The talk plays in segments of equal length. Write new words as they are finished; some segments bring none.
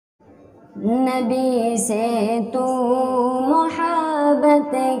نبی سے تو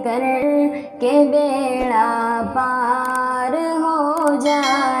محبت کر کے بیڑا پار ہو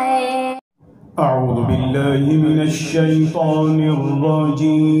جائے. اعوذ باللہ من الشیطان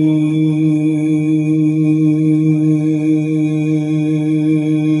الرجیم.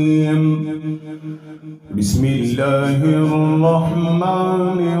 بسم اللہ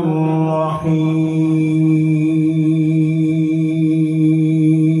الرحمن الرحیم.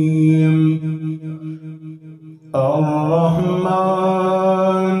 الرحمن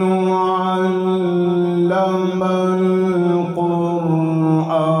علم القرآن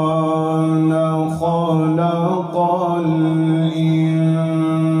خلق الإنسان.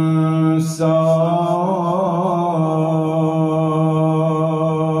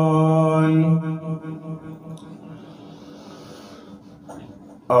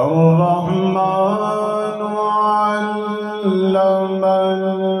 الرحمن علم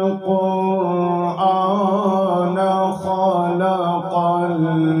القرآن خلق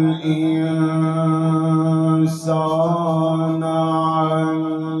الإنسان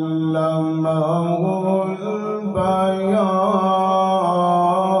علمه البيان.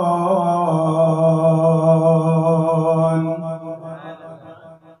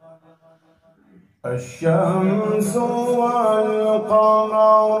 الشمس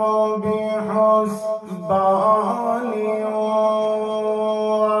والقمر بحسبان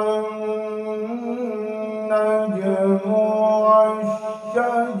والنجم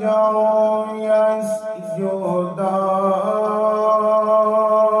والشجر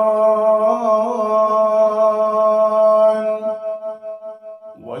يسجدان.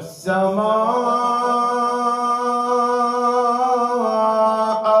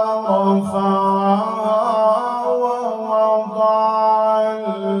 والسماء رفعها ووضع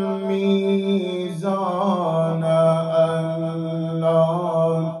الميزان ألا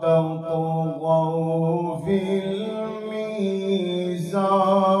تطغوا في الميزان.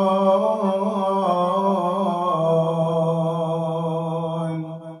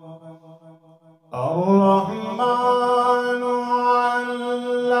 الرحمن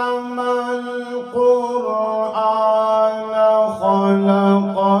علم القرآن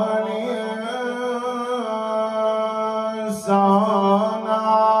خلق الإنسان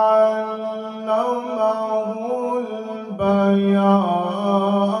علمه البيان.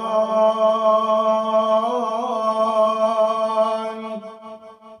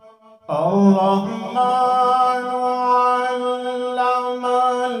 الرحمن علم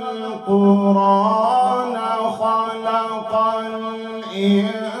القرآن خلق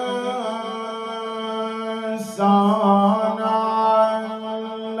الإنسان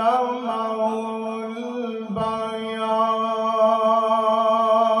علمه البيان.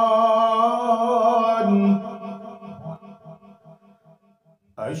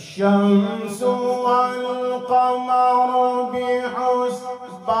 الشمس والقمر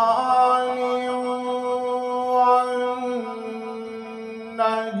بحسبان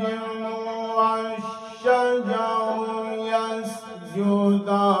والنجم والشجر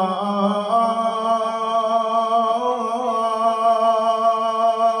يسجدان.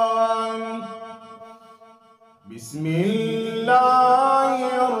 بسم الله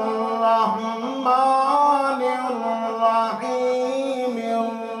الرحمن الرحيم.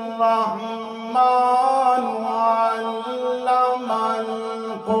 الرحمن علم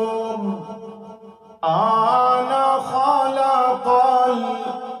القرآن خلق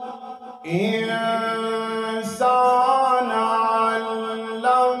الإنسان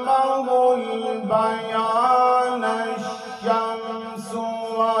علمه البيان. الشمس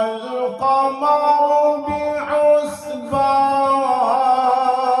والقمر بحسبان.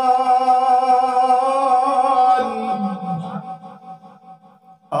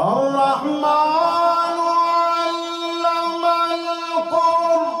 الرحمن علم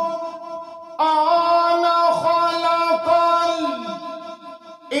القرآن خلق الإنسان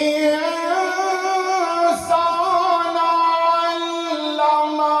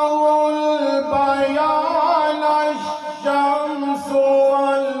علمه البيان. الشمس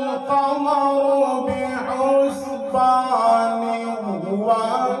والقمر بحسبان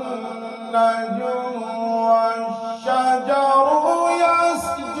والنجم والشجر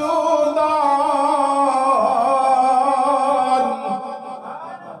يسجدان.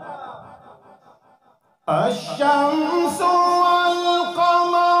 الشمس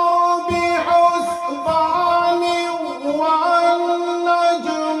والقمر بحسبان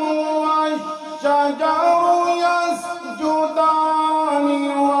والنجم والشجر يسجدان.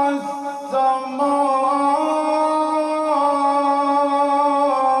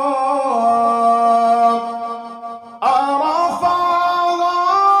 والسماء رفعها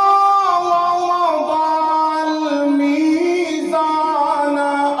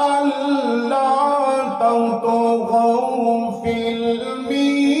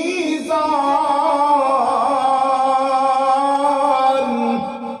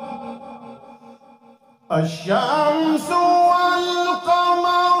الشمس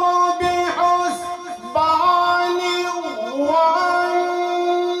والقمر بحسبان والنجم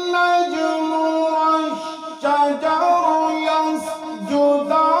والشجر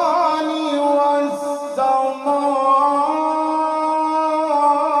يسجدان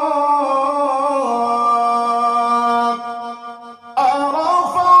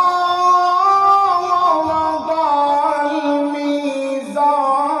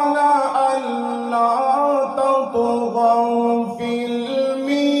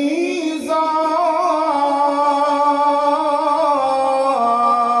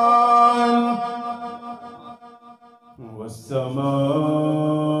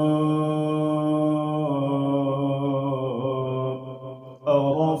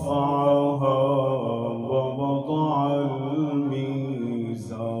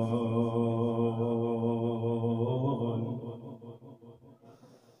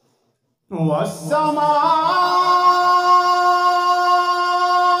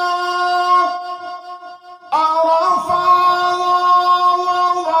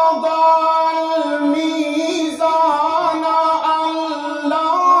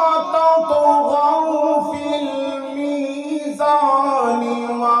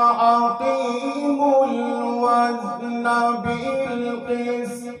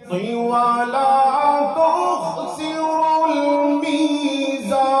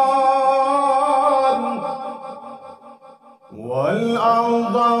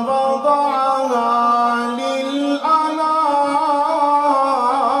والأرض وضعها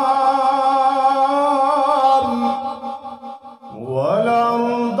للأنام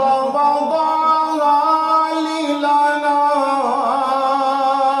والأرض وضعها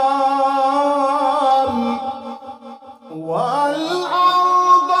للأنام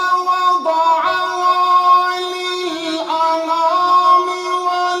والأرض وضعها للأنام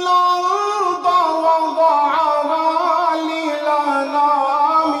والأرض وضعها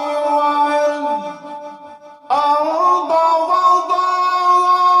للأنام والأرض وضعها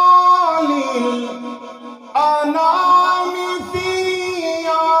للأنام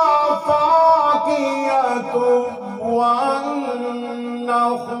فيها فاكهة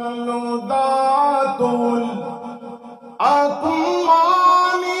والنخل ذات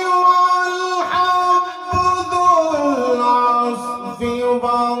الأكمام والحب ذو العصف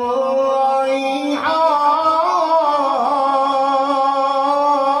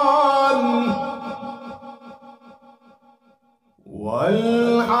والريحان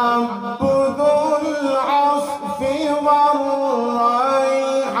والحب ذو العصف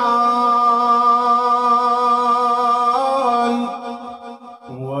والريحان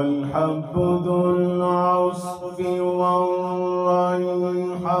والحب ذو العصف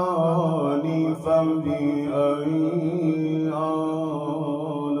والريحان فبأي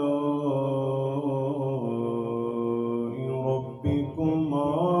آلاء ربكما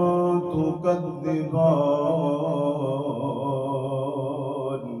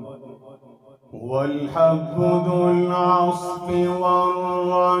تكذبان والحب ذو العصف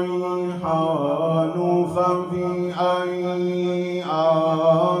والريحان فبأي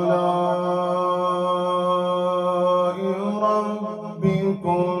آلاء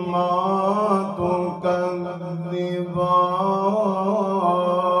ربكما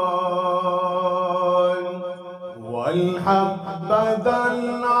تكذبان والحب ذا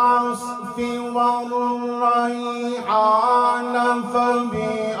العصف والريحان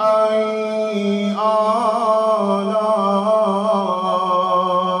فبأي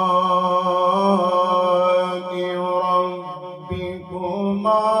آلاء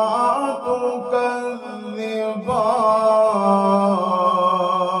ربكما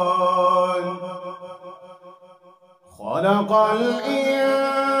تكذبان خلق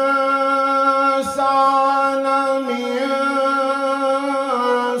الإنسان من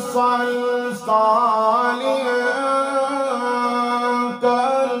صلصال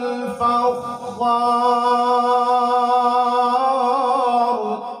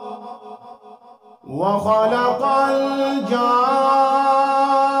كالفخار وخلق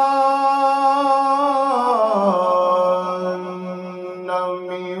الجان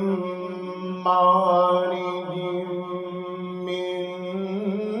من مارج من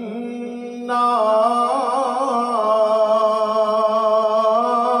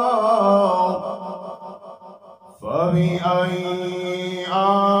نار فبأي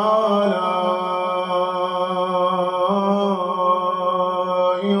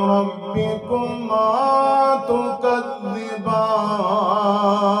آلاء ربكما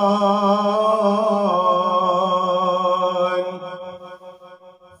تكذبان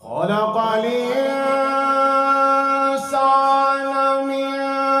خلق الإنسان من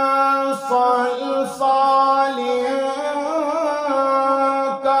صلصال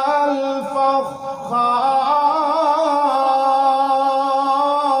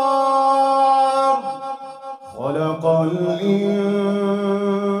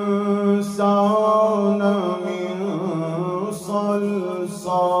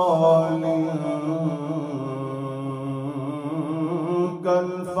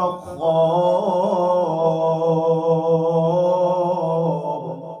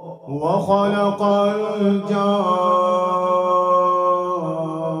وخلق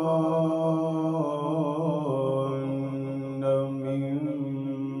الجان من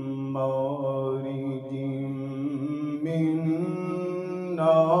مارج من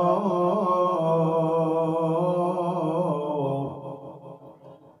نار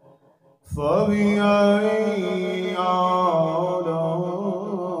فبأي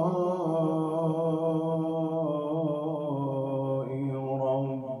آلاء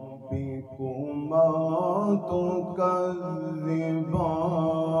ربكما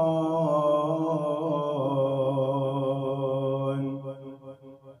تكذبان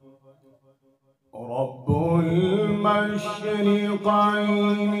رب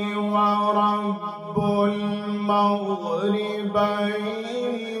المشرقين ورب المغربين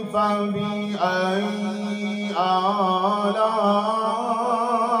فبأي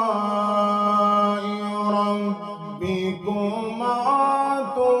آلاء ربكما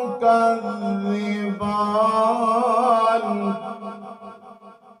تكذبان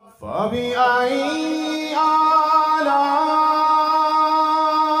فبأي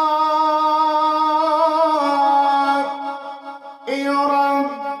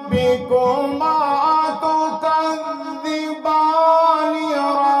ربكما تكذبان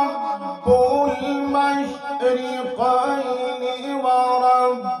رب المشرقين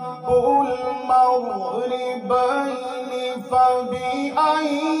ورب المغربين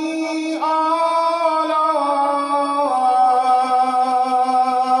فبأي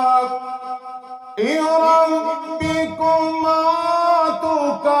آلاء ربكما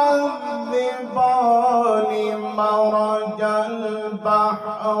تكذبان مرج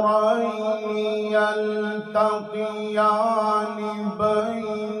البحرين يلتقيان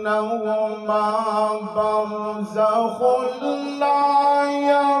بينهما برزخ لا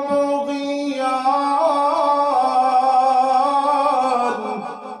يبغيان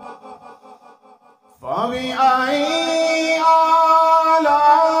فبأي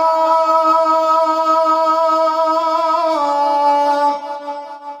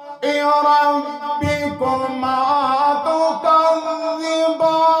ربكما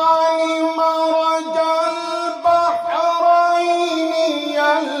تكذبان مرج البحرين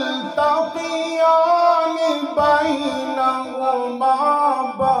يلتقيان بينهما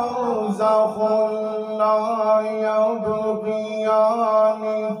برزخ لا يبغيان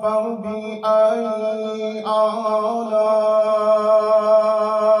فبأي آلاء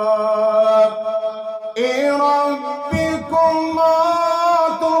ربكما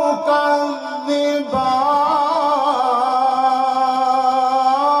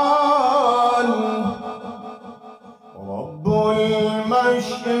تكذبان رب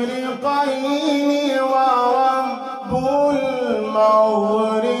المشرقين ورب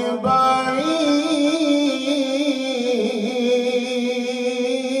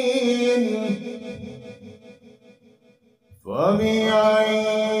المغربين فبأي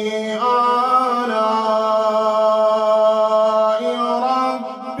آلاء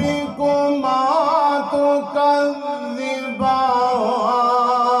ربكما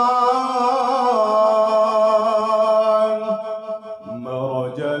تكذبان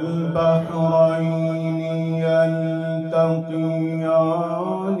مرج البحرين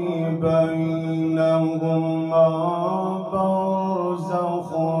يلتقيان بينهما برزخ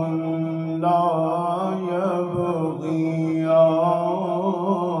لا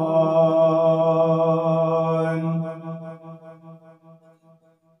يبغيان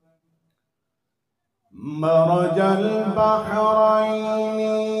مرج البحرين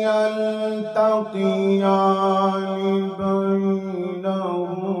يلتقيان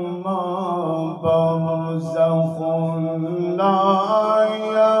بينهما برزخ لا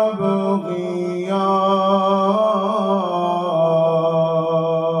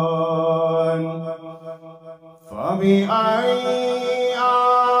يبغيان فبأي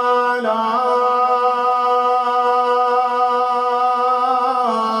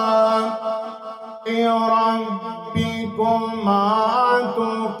ربكما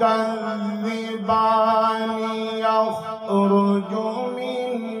تكذبان يخرج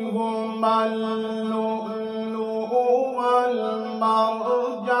منهما اللؤلؤ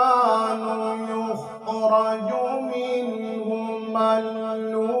والمرجان يخرج منهما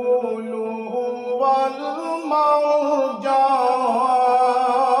اللؤلؤ والمرجان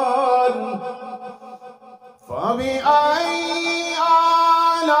فبأي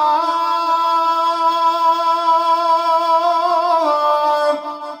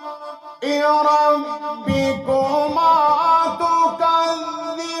ربكما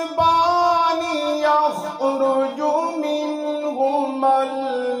تكذبان يخرج منهما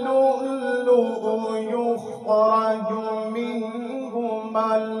اللؤلؤ يخرج منهما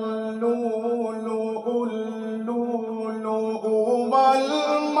واللؤلؤ اللؤلؤ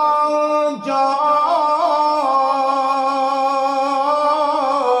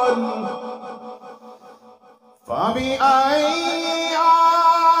والمرجان فبأي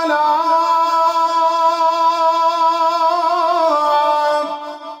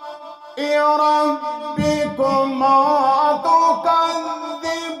ربكما تكذبان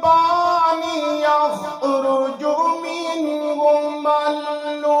يخرج منهما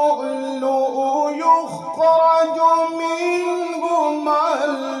اللؤلؤ يخرج منهما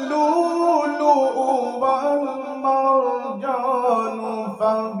اللؤلؤ والمرجان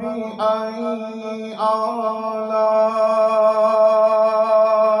فبأي آلاء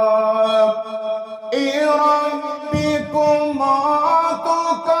ربكما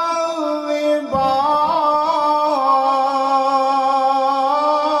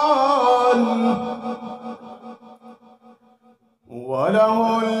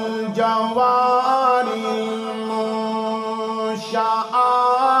وله الجوار المنشآت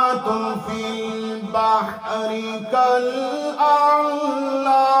في البحر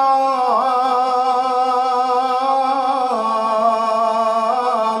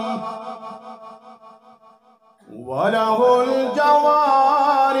كالأعلام وله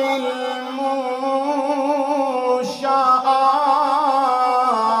الجوار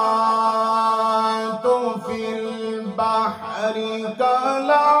المنشآت في البحر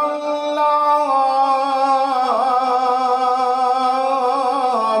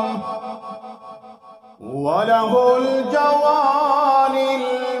كالأعلام وله الجوار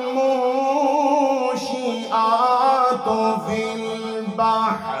المنشآت في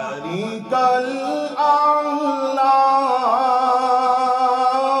البحر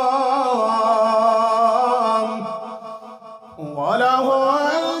كالأعلام وله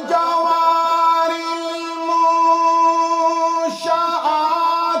الجوار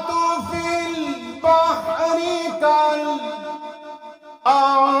المنشآت في البحر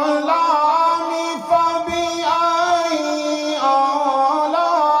كالأعلام فبأي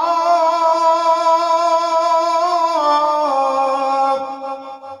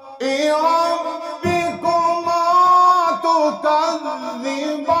آلاء ربكما تكذبان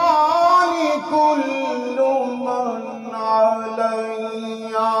كل من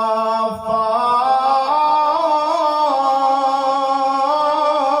عليها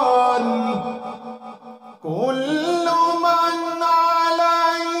فان كل من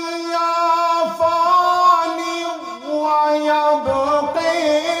عليها فان ويبقي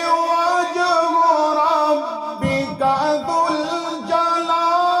وجه ربك ذو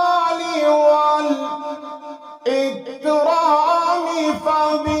الجلال والإكرام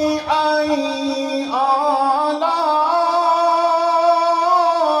فبأي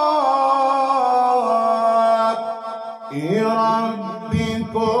آلاء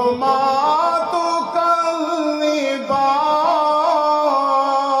ربكما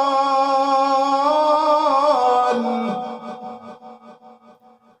تكذبان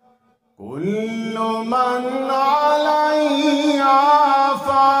كل من عليها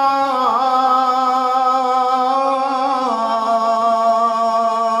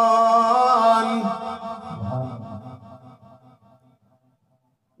فان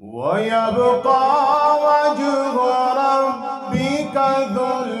ويبقى وجه ربك ذو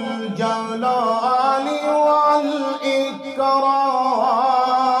الجلال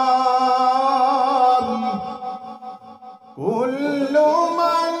والإكرام كل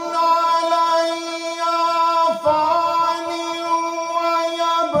من عليها فان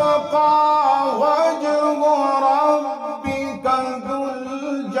ويبقى وجه ربك ذو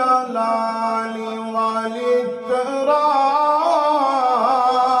الجلال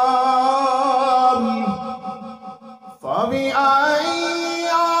والإكرام فبأي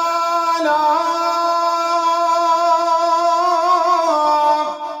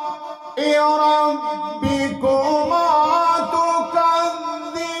آلاء ربكما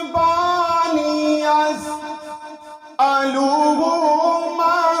تكذبان يسأله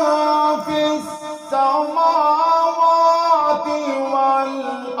من في السماوات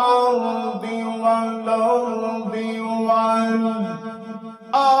والأرض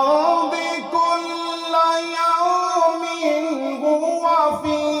كل يوم هو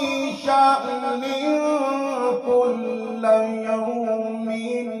في شأن كل يوم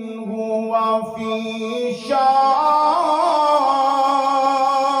هو في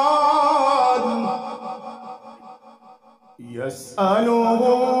شأن يسأله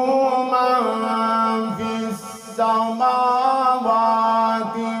من في السماوات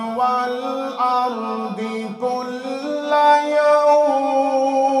والأرض كل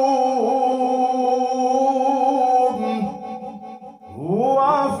يوم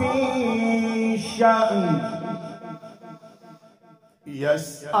هو في شأن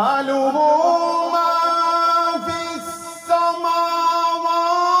يسأله ما في السماوات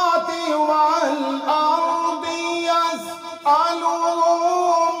والأرض يسأله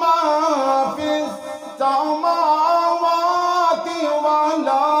ما في السماوات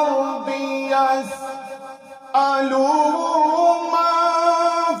والأرض يسأله ما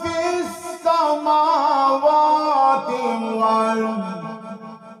في السماوات والأرض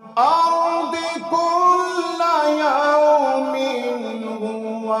كل يوم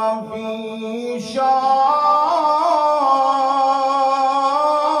هو في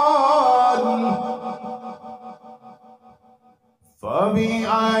شأن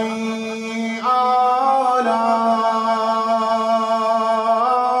فبأي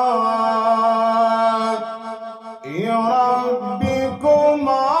آلاء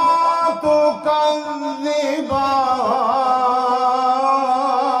ربكما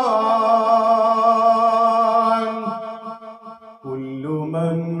تكذبان كل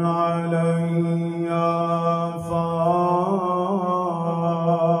من عليها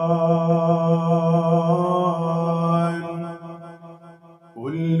فان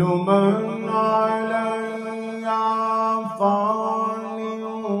كل من عليها فان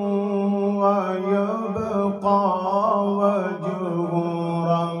ويبقى وجه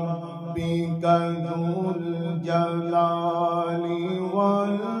ربك ذو الجلال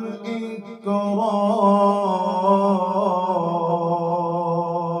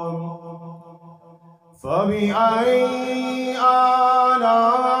والإكرام فبأي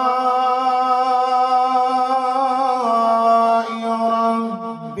آلاء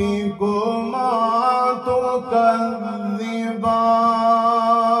ربكما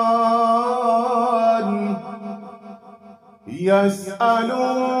تكذبان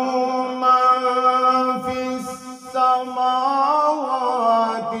يسأله من في السماوات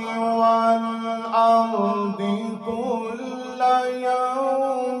والأرض كل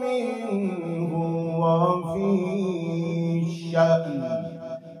يوم هو في شأن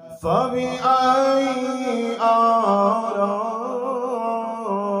فبأي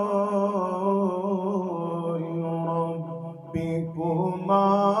آلاء ربكما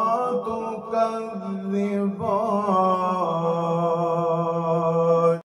تكذبان